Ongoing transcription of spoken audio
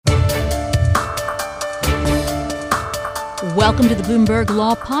Welcome to the Bloomberg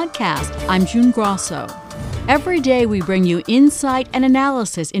Law Podcast. I'm June Grasso. Every day we bring you insight and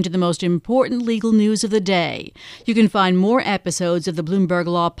analysis into the most important legal news of the day. You can find more episodes of the Bloomberg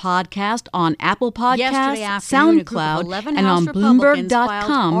Law Podcast on Apple Podcasts, SoundCloud, and on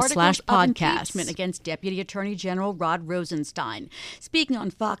Bloomberg.com/podcast. Against Deputy Attorney General Rod Rosenstein. Speaking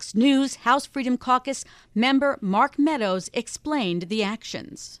on Fox News, House Freedom Caucus member Mark Meadows explained the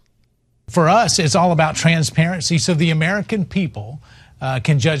actions. For us, it's all about transparency so the American people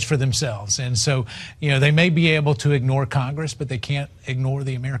can judge for themselves. And so, they may be able to ignore Congress, but they can't ignore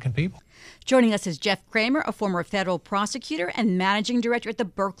the American people. Joining us is Jeff Cramer, a former federal prosecutor and managing director at the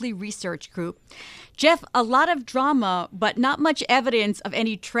Berkley Research Group. Jeff, a lot of drama, but not much evidence of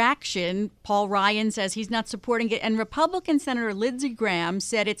any traction. Paul Ryan says he's not supporting it, and Republican Senator Lindsey Graham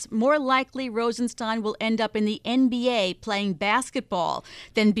said it's more likely Rosenstein will end up in the NBA playing basketball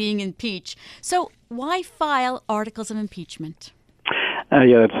than being impeached. So why file articles of impeachment?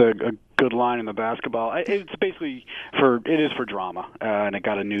 Yeah, that's a good line in the basketball. It's basically for drama, and it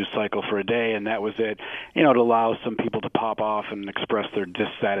got a news cycle for a day, and that was it. To allow some people to pop off and express their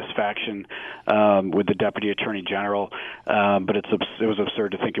dissatisfaction with the Deputy Attorney General. But it was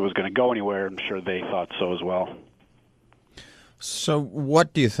absurd to think it was going to go anywhere. I'm sure they thought so as well. So,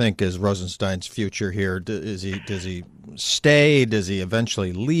 what do you think is Rosenstein's future here? Does he stay? Does he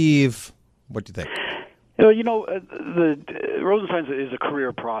eventually leave? What do you think? The Rosenstein is a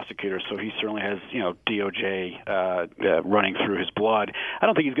career prosecutor, so he certainly has, DOJ running through his blood. I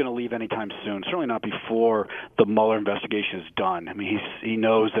don't think he's going to leave anytime soon, certainly not before the Mueller investigation is done. I mean, he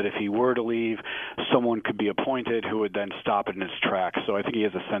knows that if he were to leave, someone could be appointed who would then stop it in its tracks. So I think he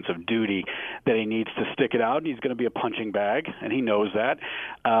has a sense of duty that he needs to stick it out, and he's going to be a punching bag, and he knows that.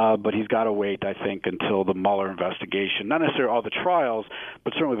 But he's got to wait, I think, until the Mueller investigation, not necessarily all the trials,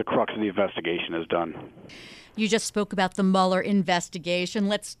 but certainly the crux of the investigation is done. You just spoke about the Mueller investigation.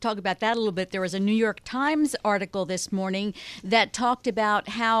 Let's talk about that a little bit. There was a New York Times article this morning that talked about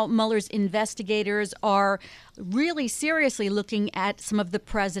how Mueller's investigators are really seriously looking at some of the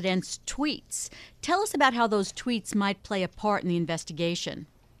president's tweets. Tell us about how those tweets might play a part in the investigation.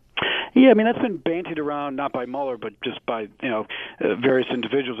 Yeah, I mean, that's been bantied around not by Mueller, but just by various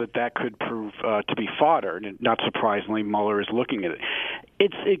individuals that could prove to be fodder. And not surprisingly, Mueller is looking at it.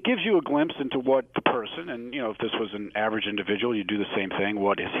 It gives you a glimpse into what the person, and if this was an average individual, you'd do the same thing.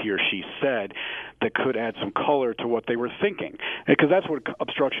 What has he or she said that could add some color to what they were thinking? Because that's what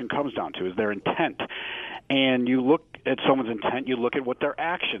obstruction comes down to, is their intent. And you look at someone's intent, you look at what their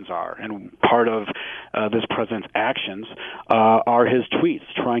actions are. And part of this president's actions are his tweets,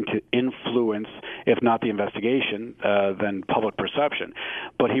 trying to influence, if not the investigation, then public perception.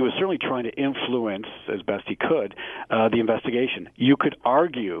 But he was certainly trying to influence, as best he could, the investigation. You could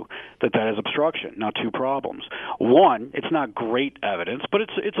argue that is obstruction. Now, two problems. One, it's not great evidence, but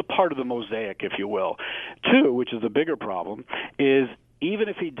it's a part of the mosaic, if you will. Two, which is the bigger problem, is even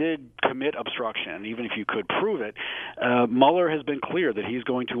if he did commit obstruction, and even if you could prove it, Mueller has been clear that he's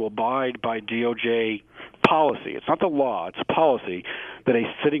going to abide by DOJ policy. It's not the law, it's policy that a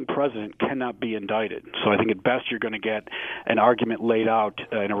sitting president cannot be indicted. So I think at best you're going to get an argument laid out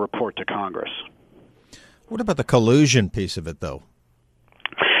in a report to Congress. What about the collusion piece of it, though?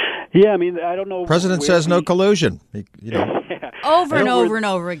 Yeah, I mean, I don't know. President says no collusion. Over and over and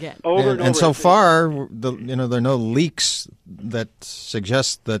over again. And so far, there are no leaks that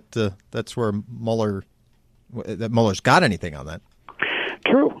suggest that that's where Mueller's got anything on that.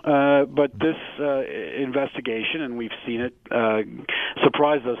 True, but this investigation, and we've seen it,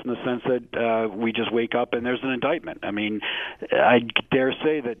 surprised us in the sense that we just wake up and there's an indictment. I mean, I dare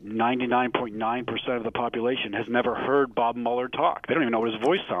say that 99.9% of the population has never heard Bob Mueller talk. They don't even know what his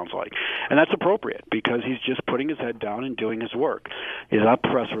voice sounds like. And that's appropriate because he's just putting his head down and doing his work. He's not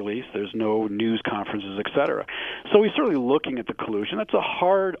press release. There's no news conferences, et cetera. So he's certainly looking at the collusion. That's a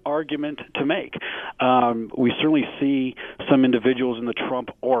hard argument to make. We certainly see some individuals in the Trump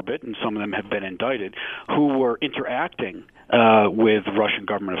orbit, and some of them have been indicted, who were interacting with Russian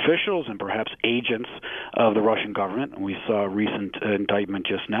government officials and perhaps agents of the Russian government. And we saw a recent indictment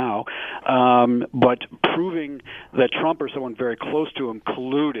just now. But proving that Trump or someone very close to him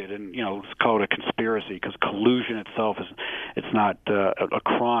colluded, and let's call it a conspiracy, because collusion itself it's not a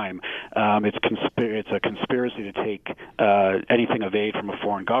crime. It's a conspiracy to take anything of aid from a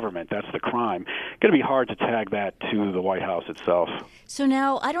foreign government. That's the crime. It's going to be hard to tag that to the White House itself. So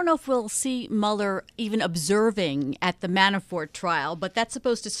now, I don't know if we'll see Mueller even observing at the Manafort trial, but that's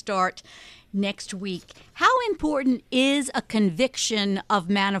supposed to start next week. How important is a conviction of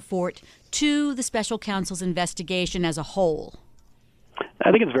Manafort to the special counsel's investigation as a whole?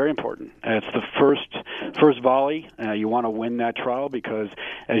 I think it's very important. It's the first volley. You want to win that trial because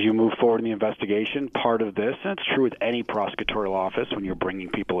as you move forward in the investigation, part of this, and it's true with any prosecutorial office when you're bringing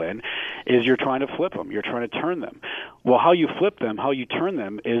people in, is you're trying to flip them. You're trying to turn them. Well, how you flip them, how you turn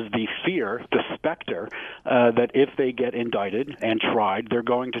them is the fear, the specter, that if they get indicted and tried, they're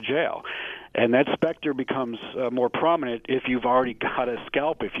going to jail. And that specter becomes more prominent if you've already got a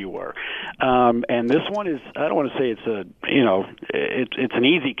scalp, if you were. And this one is, I don't want to say it's an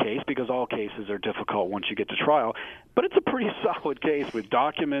easy case because all cases are difficult once you get to trial, but it's a pretty solid case with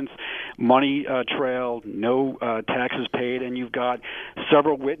documents, money trailed, no taxes paid, and you've got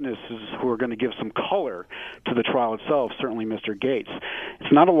several witnesses who are going to give some color to the trial itself, certainly Mr. Gates.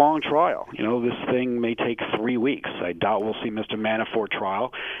 It's not a long trial. This thing may take 3 weeks. I doubt we'll see Mr. Manafort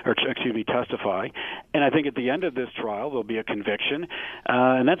testify. And I think at the end of this trial, there'll be a conviction,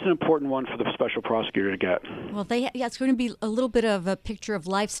 and that's an important one for the special prosecutor to get. Well, it's going to be a little bit of a picture of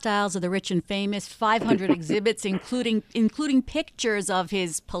lifestyles of the rich and famous, 500 exhibits, including pictures of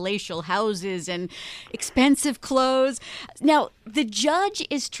his palatial houses and expensive clothes. Now, the judge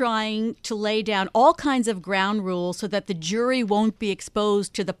is trying to lay down all kinds of ground rules so that the jury won't be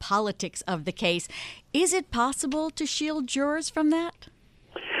exposed to the politics of the case. Is it possible to shield jurors from that?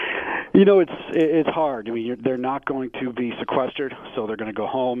 It's hard. I mean, they're not going to be sequestered, so they're going to go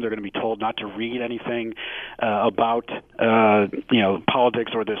home. They're going to be told not to read anything about,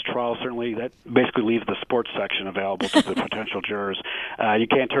 politics or this trial. Certainly, that basically leaves the sports section available to the potential jurors. You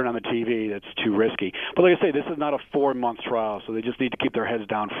can't turn on the TV; that's too risky. But like I say, this is not a 4-month trial, so they just need to keep their heads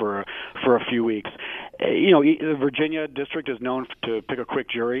down for a few weeks. The Virginia district is known to pick a quick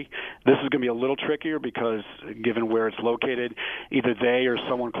jury. This is going to be a little trickier because, given where it's located, either they or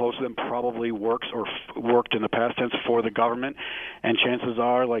someone close to them probably works or worked in the past tense for the government, and chances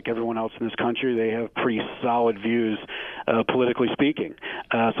are, like everyone else in this country, they have pretty solid views, politically speaking.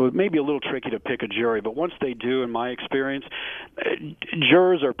 So it may be a little tricky to pick a jury, but once they do, in my experience,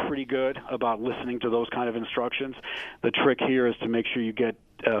 jurors are pretty good about listening to those kind of instructions. The trick here is to make sure you get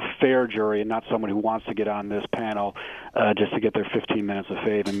a fair jury and not someone who wants to get on this panel just to get their 15 minutes of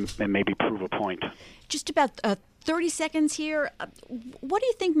fame and maybe prove a point. Just about 30 seconds here. What do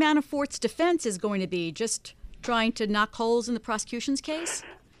you think Manafort's defense is going to be? Just trying to knock holes in the prosecution's case?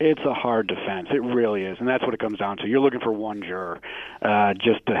 It's a hard defense. It really is, and that's what it comes down to. You're looking for one juror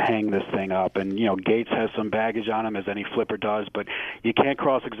just to hang this thing up. And, Gates has some baggage on him, as any flipper does, but you can't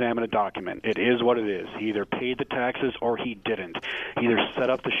cross-examine a document. It is what it is. He either paid the taxes or he didn't. He either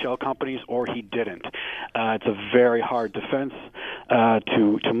set up the shell companies or he didn't. It's a very hard defense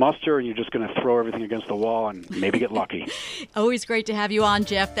to muster, and you're just going to throw everything against the wall and maybe get lucky. Always great to have you on,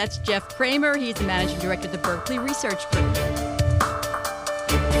 Jeff. That's Jeff Cramer. He's the managing director of the Berkley Research Group.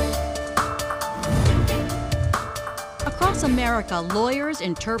 Across America, lawyers,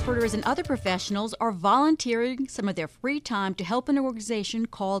 interpreters, and other professionals are volunteering some of their free time to help an organization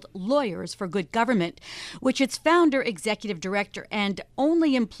called Lawyers for Good Government, which its founder, executive director, and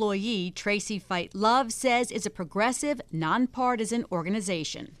only employee, Tracy Fight Love, says is a progressive, nonpartisan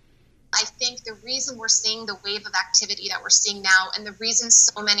organization. I think the reason we're seeing the wave of activity that we're seeing now, and the reason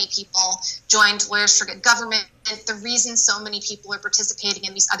so many people joined Lawyers for Good Government, and the reason so many people are participating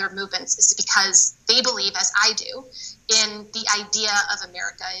in these other movements is because they believe, as I do, in the idea of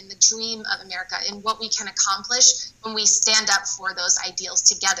America, in the dream of America, in what we can accomplish when we stand up for those ideals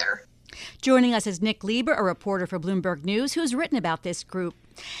together. Joining us is Nick Leiber, a reporter for Bloomberg News, who's written about this group.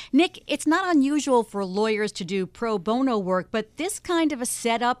 Nick, it's not unusual for lawyers to do pro bono work, but this kind of a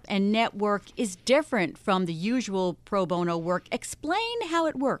setup and network is different from the usual pro bono work. Explain how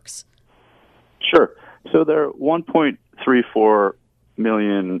it works. Sure. So there are 1.34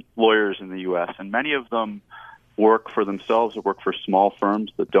 million lawyers in the U.S., and many of them work for themselves or work for small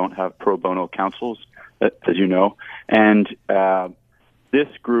firms that don't have pro bono counsels, as you know. And this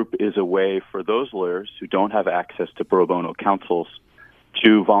group is a way for those lawyers who don't have access to pro bono counsels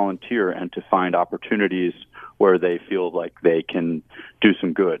to volunteer and to find opportunities where they feel like they can do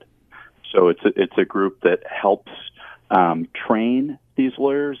some good. So it's a group that helps train these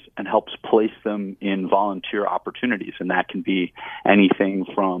lawyers and helps place them in volunteer opportunities, and that can be anything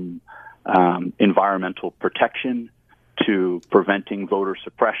from environmental protection to preventing voter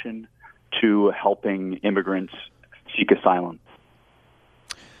suppression to helping immigrants seek asylum.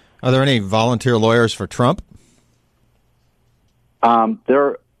 Are there any volunteer lawyers for Trump?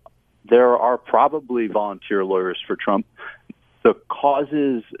 There are probably volunteer lawyers for Trump. The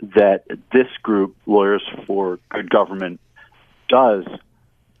causes that this group, Lawyers for Good Government, does,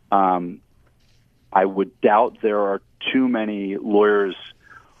 I would doubt there are too many lawyers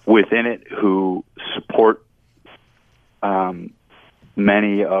within it who support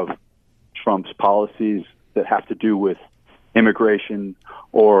many of Trump's policies that have to do with immigration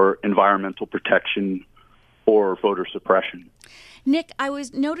or environmental protection or voter suppression. Nick, I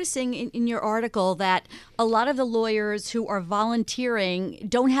was noticing in your article that a lot of the lawyers who are volunteering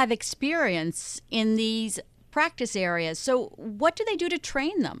don't have experience in these practice areas. So what do they do to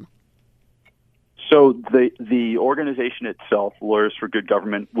train them? So the organization itself, Lawyers for Good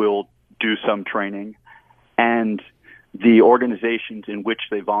Government, will do some training, and the organizations in which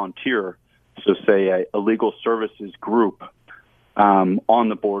they volunteer, so say a legal services group on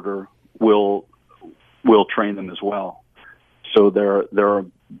the border, will train them as well. So there are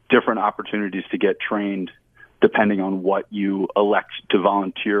different opportunities to get trained depending on what you elect to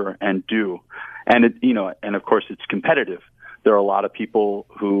volunteer and do. And and of course it's competitive. There are a lot of people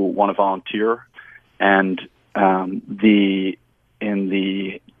who want to volunteer, and in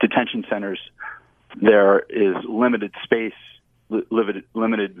the detention centers there is limited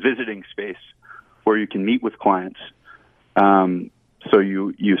visiting space where you can meet with clients. So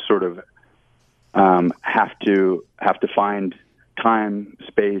you sort of have to find time,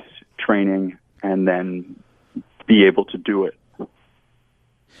 space, training, and then be able to do it.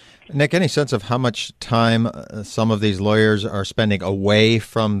 Nick, any sense of how much time some of these lawyers are spending away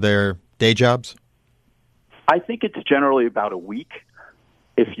from their day jobs? I think it's generally about a week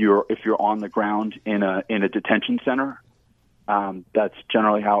if you're on the ground in a detention center. That's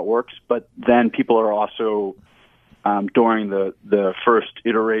generally how it works. But then people are also during the first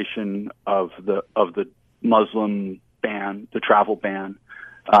iteration of the Muslim ban, the travel ban,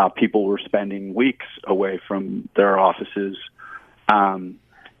 people were spending weeks away from their offices.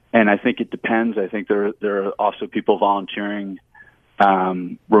 And I think it depends. I think there are also people volunteering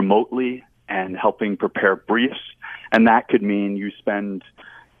remotely and helping prepare briefs, and that could mean you spend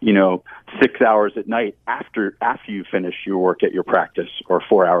 6 hours at night after you finish your work at your practice, or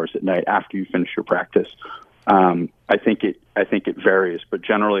 4 hours at night after you finish your practice. I think it varies, but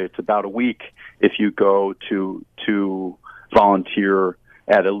generally it's about a week if you go to volunteer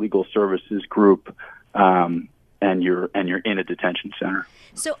at a legal services group, and you're in a detention center.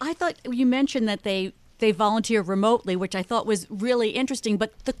 So I thought you mentioned that they volunteer remotely, which I thought was really interesting,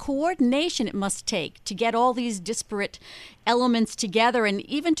 but the coordination it must take to get all these disparate elements together and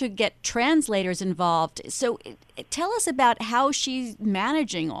even to get translators involved. So tell us about how she's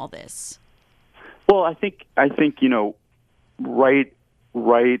managing all this. Well, I think right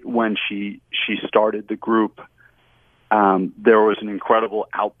when she started the group, there was an incredible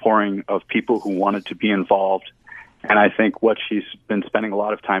outpouring of people who wanted to be involved. And I think what she's been spending a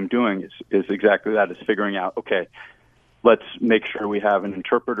lot of time doing is exactly that, is figuring out, okay, let's make sure we have an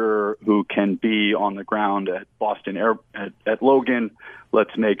interpreter who can be on the ground at Boston at Logan.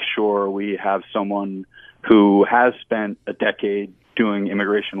 Let's make sure we have someone who has spent a decade doing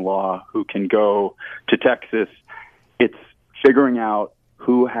immigration law who can go to Texas. It's figuring out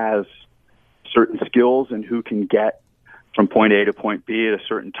who has certain skills and who can get from point A to point B at a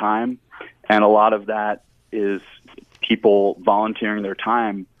certain time. And a lot of that is people volunteering their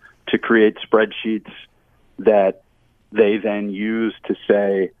time to create spreadsheets that they then use to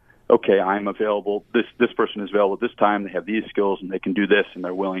say, okay, I'm available. This person is available at this time. They have these skills and they can do this, and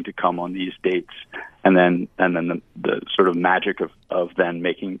they're willing to come on these dates. And then the sort of magic of then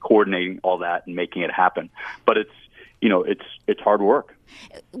coordinating all that and making it happen. But it's hard work.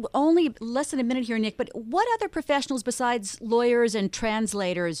 Only less than a minute here, Nick, but what other professionals besides lawyers and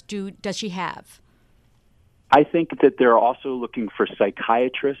translators does she have? I think that they're also looking for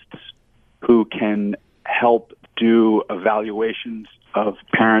psychiatrists who can help do evaluations of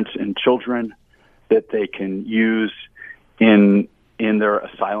parents and children that they can use in their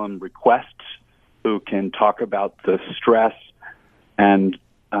asylum requests, who can talk about the stress and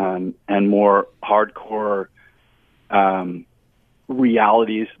more hardcore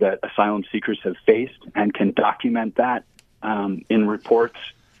realities that asylum seekers have faced, and can document that in reports.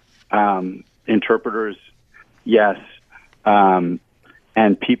 Interpreters, yes, and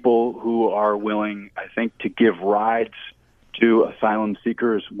people who are willing, I think, to give rides to asylum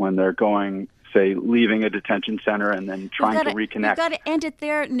seekers when they're going, say, leaving a detention center and then trying to reconnect. We've got to end it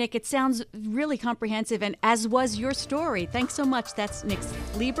there, Nick. It sounds really comprehensive, and as was your story. Thanks so much. That's Nick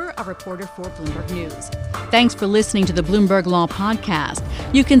Leiber, a reporter for Bloomberg News. Thanks for listening to the Bloomberg Law Podcast.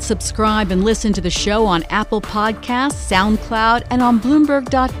 You can subscribe and listen to the show on Apple Podcasts, SoundCloud, and on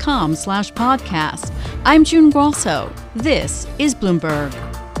Bloomberg.com/podcast. I'm June Grasso. This is Bloomberg.